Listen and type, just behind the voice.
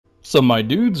So my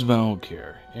dude's Valk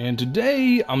here, and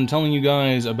today I'm telling you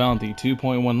guys about the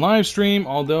 2.1 live stream,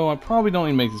 although I probably don't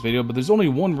even make this video, but there's only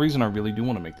one reason I really do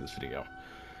want to make this video.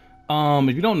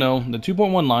 If you don't know, the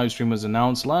 2.1 live stream was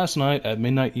announced last night at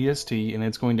midnight EST, and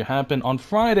it's going to happen on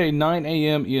Friday, 9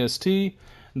 AM EST.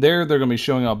 They're going to be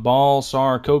showing up Ball,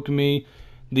 Sar, Kokomi,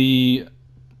 the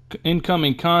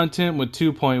incoming content with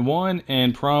 2.1,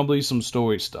 and probably some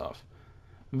story stuff.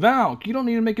 Valk, you don't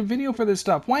need to make a video for this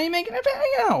stuff. Why are you making a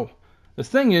video? The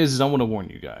thing is I want to warn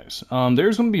you guys.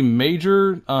 There's going to be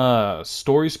major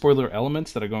story spoiler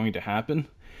elements that are going to happen.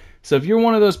 So if you're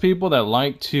one of those people that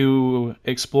like to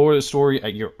explore the story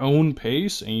at your own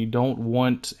pace and you don't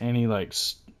want any like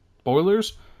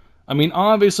spoilers, I mean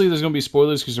obviously there's going to be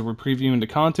spoilers because we're previewing the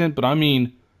content, but I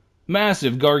mean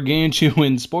massive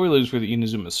gargantuan spoilers for the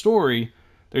Inazuma story.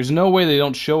 There's no way they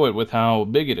don't show it with how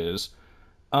big it is.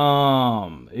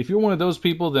 If you're one of those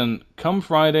people, then come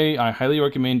Friday, I highly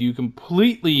recommend you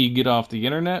completely get off the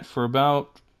internet for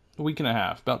about a week and a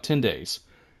half, about 10 days.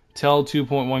 Till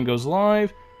 2.1 goes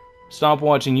live, stop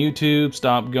watching YouTube,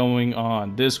 stop going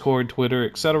on Discord, Twitter,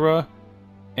 etc.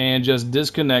 And just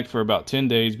disconnect for about 10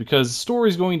 days because the story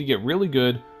is going to get really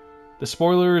good, the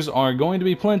spoilers are going to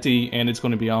be plenty, and it's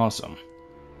going to be awesome.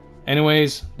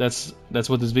 Anyways, that's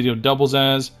what this video doubles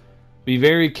as. Be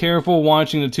very careful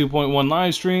watching the 2.1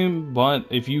 live stream, but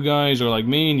if you guys are like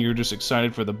me and you're just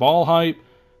excited for the ball hype,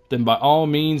 then by all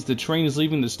means the train is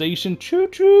leaving the station,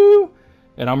 choo-choo,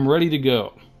 and I'm ready to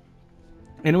go.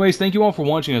 Anyways, thank you all for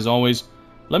watching as always.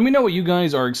 Let me know what you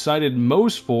guys are excited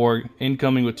most for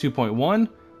incoming with 2.1.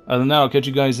 Other than that, I'll catch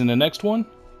you guys in the next one.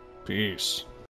 Peace.